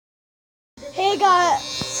Hey guys.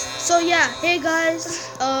 So yeah, hey guys.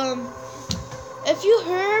 If you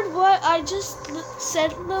heard what I just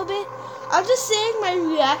said a little bit, I'm just saying my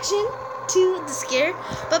reaction to the scare.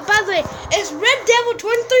 But by the way, it's Red Devil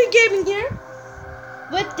 23 Gaming here,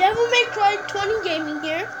 with Devil May Cry 20 Gaming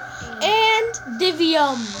here, and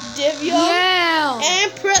Divium. Yeah.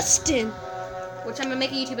 And Preston. Which I'm gonna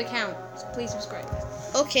make a YouTube account, so please subscribe.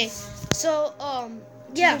 Okay, so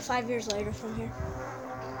yeah. 5 years later from here.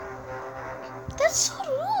 That's so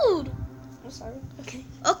rude. I'm sorry. Okay.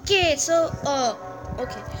 Okay, so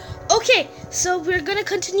okay, so we're gonna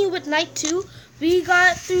continue with night 2. We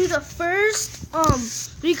got through the first night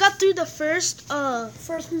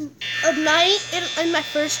in my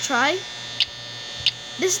first try.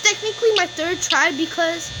 This is technically my third try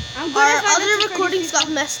because our other recordings got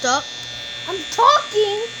messed up. I'm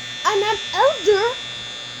talking and I'm elder.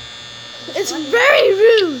 It's very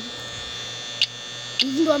rude.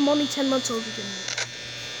 Even though I'm only 10 months older than you.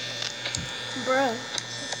 Bruh.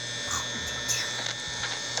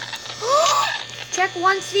 Check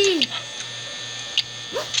 1C.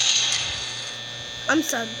 I'm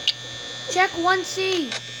son. Check 1C.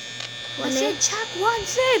 I What said name? check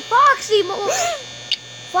 1C. Foxy.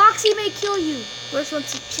 Foxy may kill you. Where's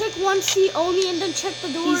 1C? Check 1C only and then check the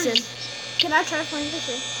doors. He's in. Can I try playing this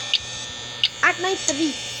here? At night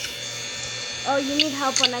 3. Oh, you need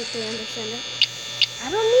help on night 3, understand it? I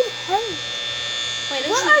don't need help. Wait,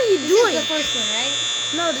 What are you doing? This is the first one, right?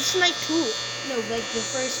 No, this is night 2. No, like the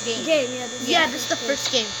first game. Yeah, This is the first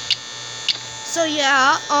game. So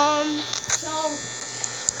yeah,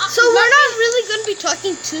 so we're not really gonna be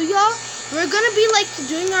talking to y'all. We're gonna be like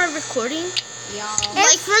doing our recording. Yeah.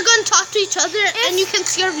 Like we're gonna talk to each other and you can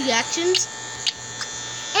see our reactions.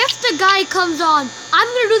 If the guy comes on, I'm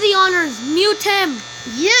gonna do the honors. Mute him.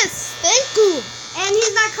 Yes, thank you. And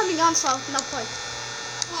he's not coming on, so no point.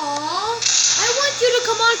 Aww. I want you to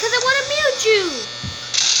come on because I want to mute you.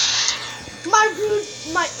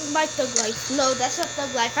 My thug life. No, that's not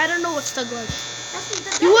thug life. I don't know what's thug life.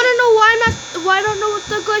 That's You wanna know why I don't know what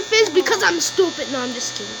thug life is? Because I'm stupid. No, I'm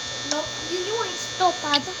just kidding. No, you ain't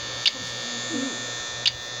stupid.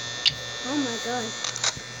 Oh my god.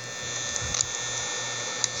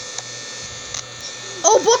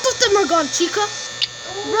 Oh, both of them are gone, Chica.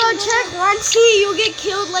 Bro, check 1C. You'll get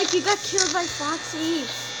killed like you got killed by Foxy.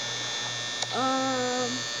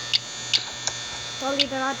 Totally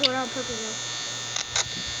did not do it on purpose.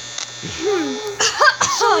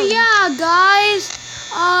 So yeah, guys,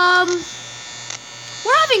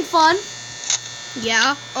 we're having fun.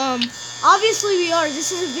 Yeah. Obviously we are.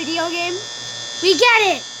 This is a video game. We get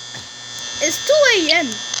it. It's 2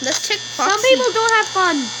 a.m. Let's check Foxy. Some people don't have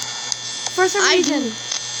fun for some I reason. do.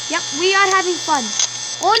 Yep, we are having fun.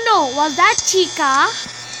 Oh no, was that Chica?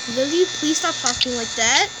 Will you please stop talking like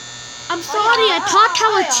that? I'm sorry, I thought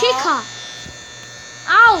that was Chica.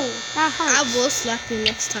 Ow, that hurt. I will slap you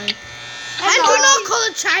next time. And do not call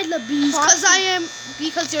a child abuse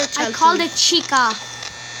because you're a child. I called it Chica.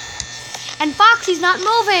 And Foxy's not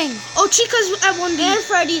moving. Oh, Chica's at 1B. And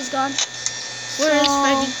Freddy's gone. Where is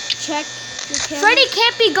Freddy? Check your camera. Freddy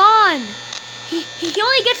can't be gone. He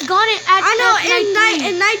only gets gone at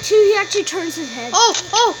in night 2 he actually turns his head. Oh,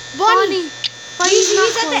 Bonnie. He's not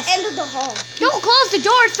at the close. end of the hall. Don't close the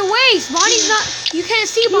door, it's a waste. Bonnie's not, you can't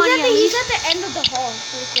see Bonnie. He's at the end of the hall,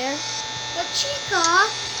 right there. But Chica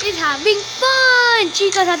is having fun.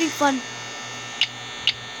 Chica's having fun.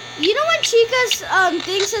 You know when Chica's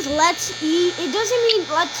thing says let's eat, it doesn't mean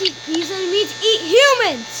let's eat pizza, it means eat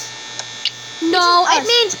humans. No, Which is it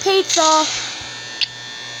means pizza.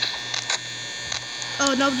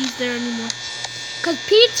 Oh, nobody's there anymore. Cause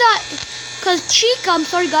Chica, I'm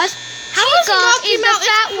sorry guys, Chica is the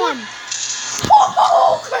fat one.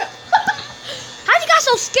 Oh, crap. How you got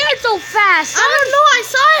so scared so fast? I don't know. I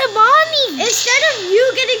saw it, Bonnie. Instead of you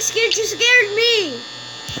getting scared, you scared me.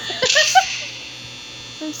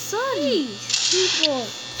 I'm sorry. People.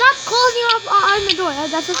 Stop closing up on the door.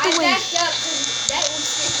 That's just a waste. Up because that was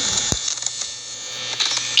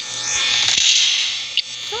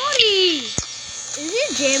Sorry. Is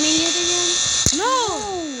it jamming it again?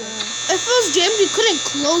 No. If it was jammed, you couldn't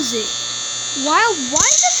close it. Why does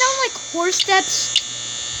it sound like horse steps?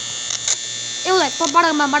 It was like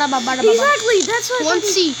Exactly, that's what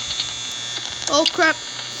 1C. Oh, crap.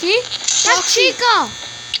 See? That's Foxy. Chica.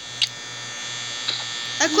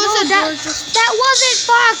 I closed the door just... That wasn't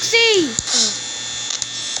Foxy.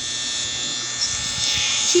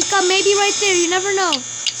 Chica may be right there. You never know.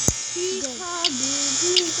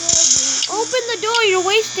 open the door. You're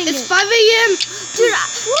wasting It's it. 5 a.m. Dude,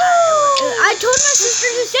 I told my sister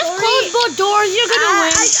the story. Just close both doors. You're gonna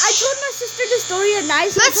win. I told my sister the story at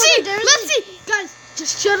night. Let's see. Guys,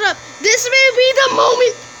 just shut up. This may be the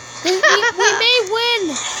moment. we may win.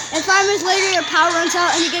 And 5 minutes later, your power runs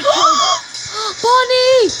out and you get killed.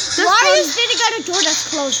 Bonnie! Why are you standing at a door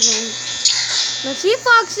that's closed, man? Let's see,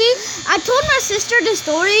 Foxy. I told my sister the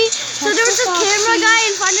story. So there was this camera guy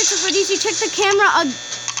in Five Nights at Freddy's. He checked the camera.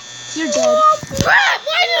 You're dead. Crap!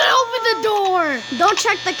 Why did I open the door? Don't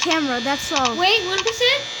check the camera. That's all. Wait, 1%?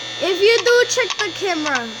 If you do, check the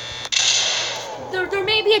camera. There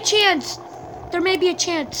may be a chance. There may be a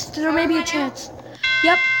chance. There may be a chance.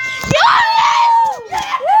 Yep. Yes!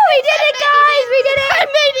 Woo, we did it, guys. We did it. I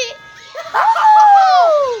made it.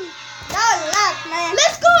 Oh! Good luck, man.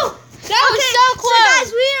 Let's go. That was so close. So,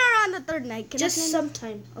 guys, we are on the third night. Can Just I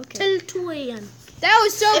sometime. Okay. Till 2 a.m. That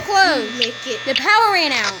was so close. Make it. The power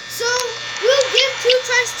ran out. So we'll give 2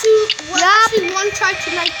 tries to actually 1 try to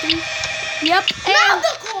night 3. Yep. Now And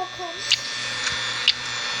the call comes.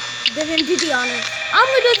 Didn't do the honors. I'm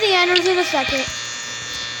gonna do the honors in a second.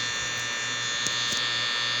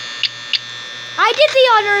 I did the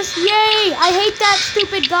honors. Yay! I hate that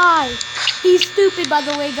stupid guy. He's stupid, by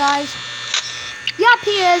the way, guys. Yep,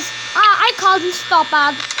 he is. I called him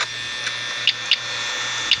stupid.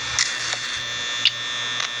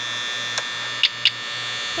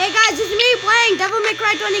 Hey, guys, it's me playing Devil May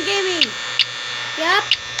Cry 20 Gaming. Yep.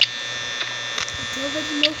 Tell them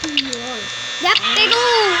to know who you are. Yep, they go.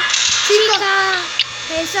 Chica.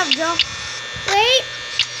 Hey, what's up, Joe? Wait.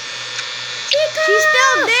 Chica. She's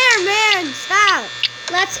still there, man. Stop.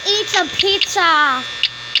 Let's eat some pizza.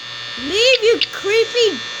 Leave, you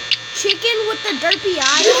creepy chicken with the derpy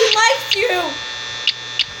eyes. He likes you.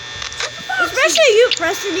 Especially you,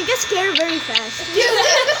 Preston. You get scared very fast.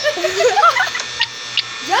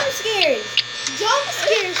 Jump scares. Jump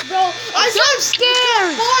scares, bro. I Jump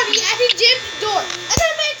scares. Bonnie and he jammed the door. And then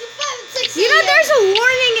I made it to 5 and 6 You know, there's a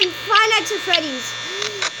warning in Five Nights at Freddy's.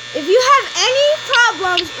 If you have any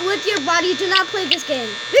problems with your body, do not play this game.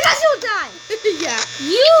 Because you'll die. Yeah.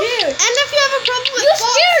 You. Dude. And if you have a problem with You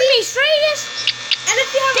Foxy, scared me, straightest. and if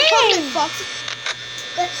you have a problem with Foxy,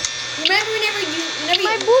 Remember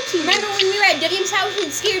My booty. remember when we were at Devium's house and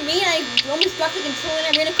it scared me and I almost dropped the controller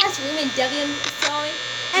and I ran across the room and Devium saw me?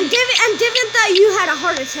 And Devin thought you had a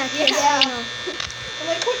heart attack. Yeah. Yes, I know. I'm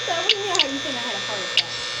like, what do you mean how you think I had a heart attack?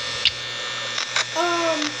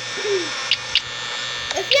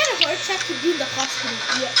 if you had a heart attack, you'd be in the hospital.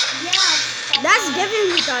 Yeah. That's Devin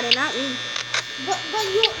who thought it, not me. But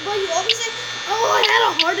you always say, oh, I had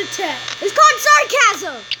a heart attack. It's called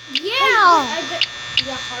sarcasm. Yeah.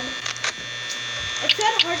 Yeah, heart. If you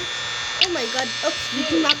had a heart attack, oh my god, okay, you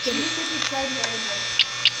do not get it.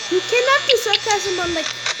 You cannot do sarcasm on like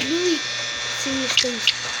really serious things.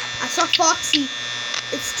 I saw Foxy.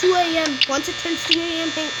 It's 2 a.m. Once it turns 2 a.m.,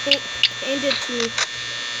 hand it to me.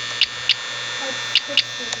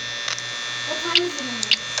 What time is it now?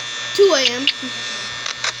 2 a.m.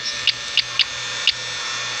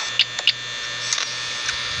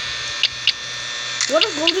 What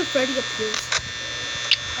if Golden Freddy appears?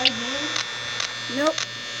 Again? Nope.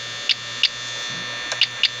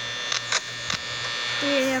 3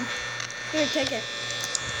 a.m. Here, take it.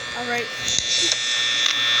 Alright.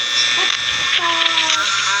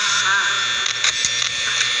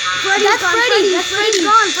 Freddy's gone. Freddy's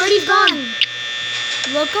gone. Freddy's gone.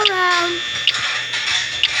 Look around.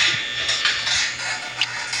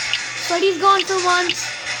 Freddy's gone for once.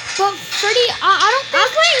 But Freddy, I don't I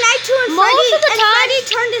was think playing Night 2 and Most Freddy, of the and time- Freddy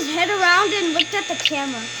turned his head around and looked at the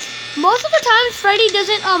camera. most of the time Freddy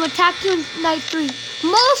doesn't attack you in night 3.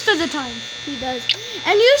 Most of the time he does.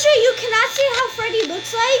 And usually you cannot see how Freddy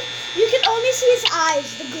looks like. You can only see his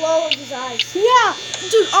eyes, the glow of his eyes. Yeah,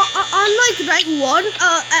 dude. On like night 1,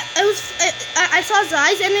 I saw his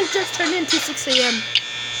eyes and it just turned into 6 a.m.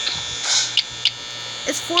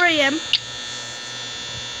 It's 4 a.m.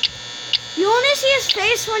 You only see his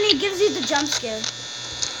face when he gives you the jump scare.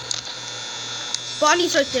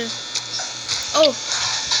 Bonnie's right there. Oh,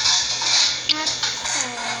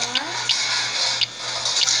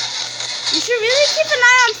 You should really keep an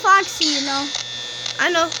eye on Foxy, you know. I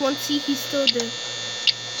know. Once he's still there.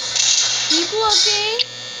 Keep looking.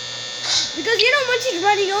 Because you know once he's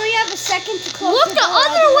running, you only have a second to close Look the the door,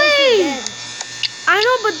 other otherwise way. he's dead. I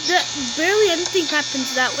know, but barely anything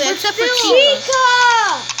happens that way except for Still, Chica.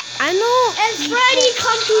 Chica! I know. And Freddy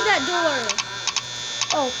come through that door.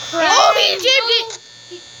 Oh crap. Oh, he jammed it.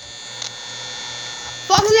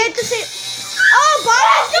 Foxy. Oh,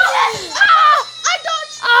 Bonnie! I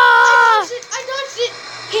dodged. Ah! I dodged it.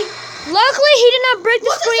 Luckily he did not break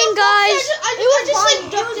the screen, guys.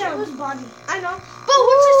 was Bonnie. I know. But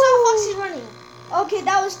once I saw Foxy running. Okay,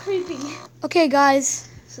 that was creepy. Okay, guys.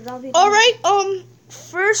 So that'll be. Alright,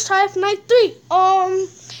 first try of night 3.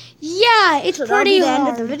 Yeah, it's So that'll pretty be the end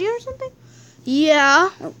hard. of the video or something? Yeah.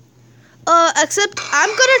 Except I'm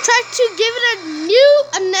gonna try to give it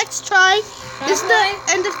a next try. This is the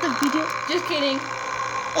end of the video. Just kidding.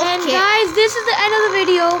 And Okay. guys, this is the end of the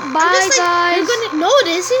video. Bye, Just like, guys. you're gonna, no, it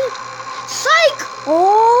isn't. Psych!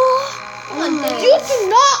 Oh, You do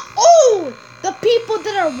not own the people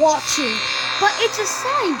that are watching. but it's a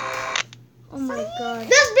psych. Oh my god.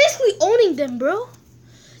 That's basically owning them, bro.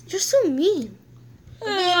 You're so mean.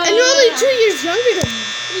 And you're only 2 years younger than me.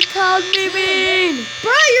 He called me mean.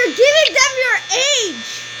 Bro, you're giving them your age.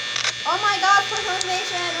 Oh my god, for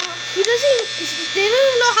motivation. They don't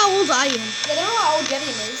even know how old I am. Yeah, they don't know how old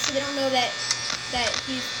Devian is, so they don't know that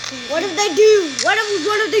he's too. What if they do? What if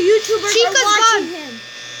one of the YouTubers Chica's are watching gone. him?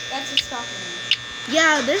 That's a stalker.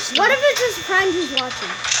 Yeah, there's What if it's his friend who's watching?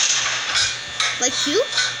 like you?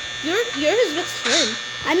 You're his best friend.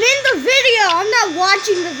 I'm in the video. I'm not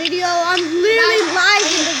watching the video. I'm literally live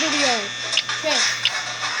in the video. Chris.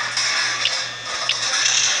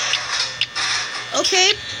 Okay.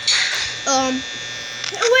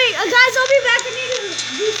 Wait, guys, I'll be back. I need to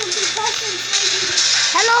do some confessions.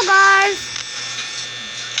 Hello, guys.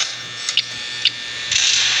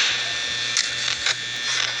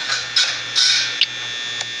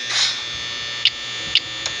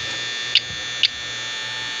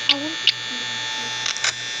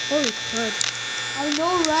 Holy crud. I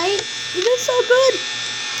know, right? You did so good.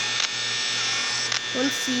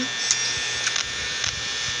 Let's see.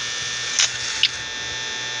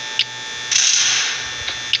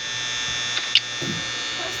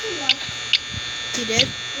 He did?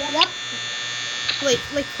 Yep. Wait,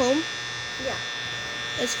 like home? Yeah.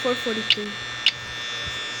 It's 4:43.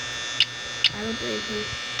 I don't blame you.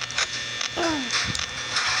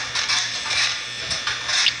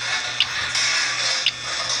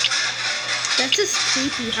 That's just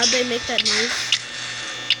creepy. How'd they make that noise?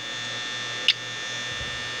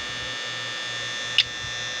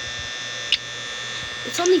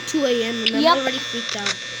 It's only 2 a.m. and I'm Yep. already freaked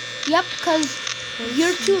out. Yep, because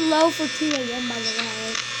you're too low for 2 a.m. by the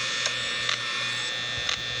way.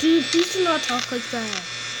 Dude, please do not talk like that.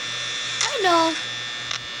 I know.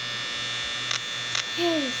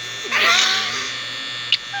 Hey.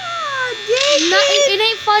 It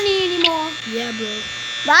ain't funny anymore. Yeah, bro.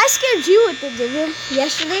 But I scared you with the video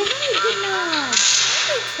yesterday. No, you did not.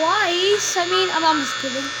 Twice. I mean, I'm just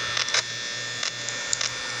kidding.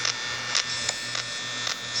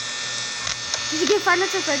 Did you get Five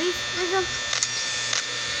Nights at Freddy's?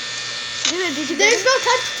 Dude, did you get There's it? no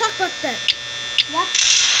time to talk about that. Yep.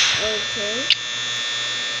 Okay.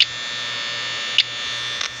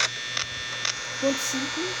 Won't see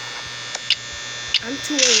me? I'm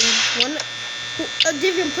 2 a.m.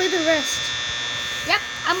 Divian, play the rest. Yep,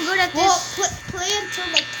 I'm good at this. Well, play until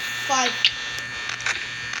like 5.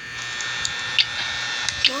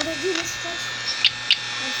 No, they do this first.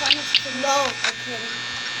 And Five Nights at Freddy's. No. Okay.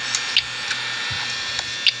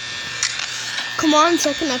 Come on,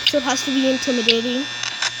 second episode has to be intimidating.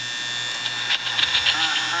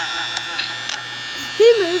 He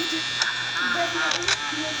moved.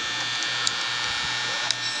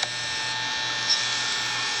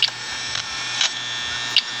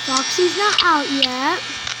 Foxy's not out yet.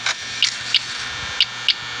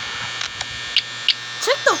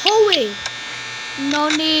 Check the hallway. No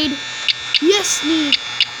need. Yes, need.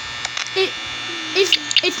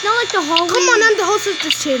 It's not like the hallway. Come on, I'm the host of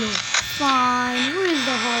this channel. Fine. Where is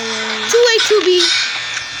the hallway? 2A, 2B.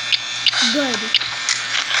 Good.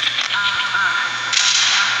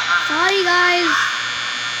 Sorry, guys.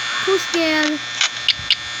 Too scared.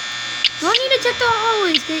 Don't need to check the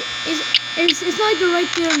hallways. It's not like they're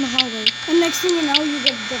right there in the hallway. And next thing you know, you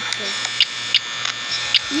get dipped.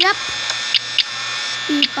 Yep.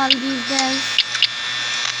 People these days.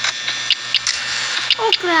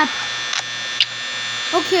 Oh crap.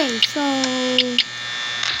 Okay, so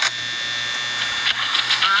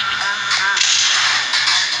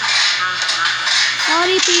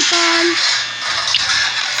sorry, people.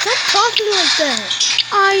 Stop talking like that.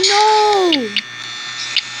 I know.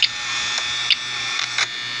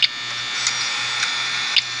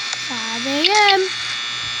 5 a.m.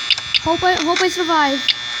 Hope I survive.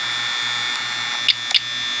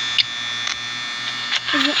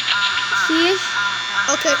 See?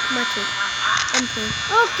 Okay, my turn. I'm playing.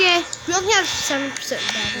 Okay. We only have 7%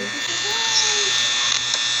 battery.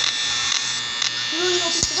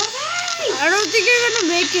 I don't think you're gonna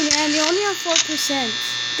make it, man. You only have 4%.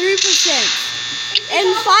 3%. And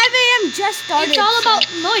 5 a.m. just started. It's all so- about.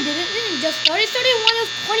 No, it didn't. It didn't just start. It started when it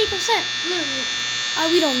was 20%. Literally.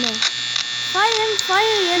 We don't know. 5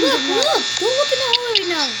 a.m. Look, look. Don't look in the hallway right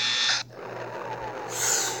now.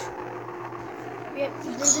 Yep,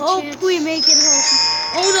 there's a Hope chance. we make it home.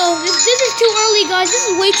 Oh no, this is too early, guys. This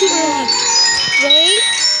is way too early. Wait.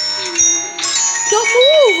 Don't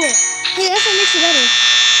move. Hey, that's what makes it better.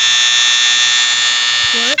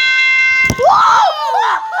 What?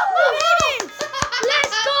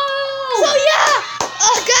 Let's go. So yeah,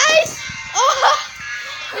 guys.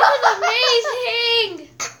 This is amazing.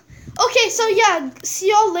 Okay, so yeah, see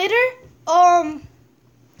y'all later.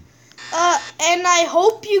 And I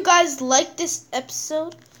hope you guys like this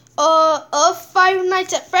episode of Five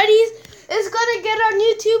Nights at Freddy's. It's gonna get on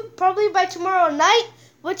YouTube probably by tomorrow night,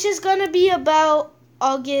 which is gonna be about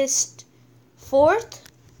August 4th.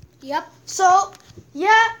 Yep. So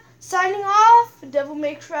yeah, signing off. Devil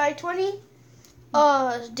May Cry 20,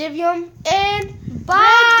 Divium, and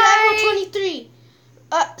Bye. Devil 23.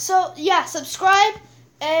 So yeah, subscribe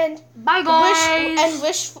and Bye, guys.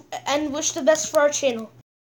 wish the best for our channel.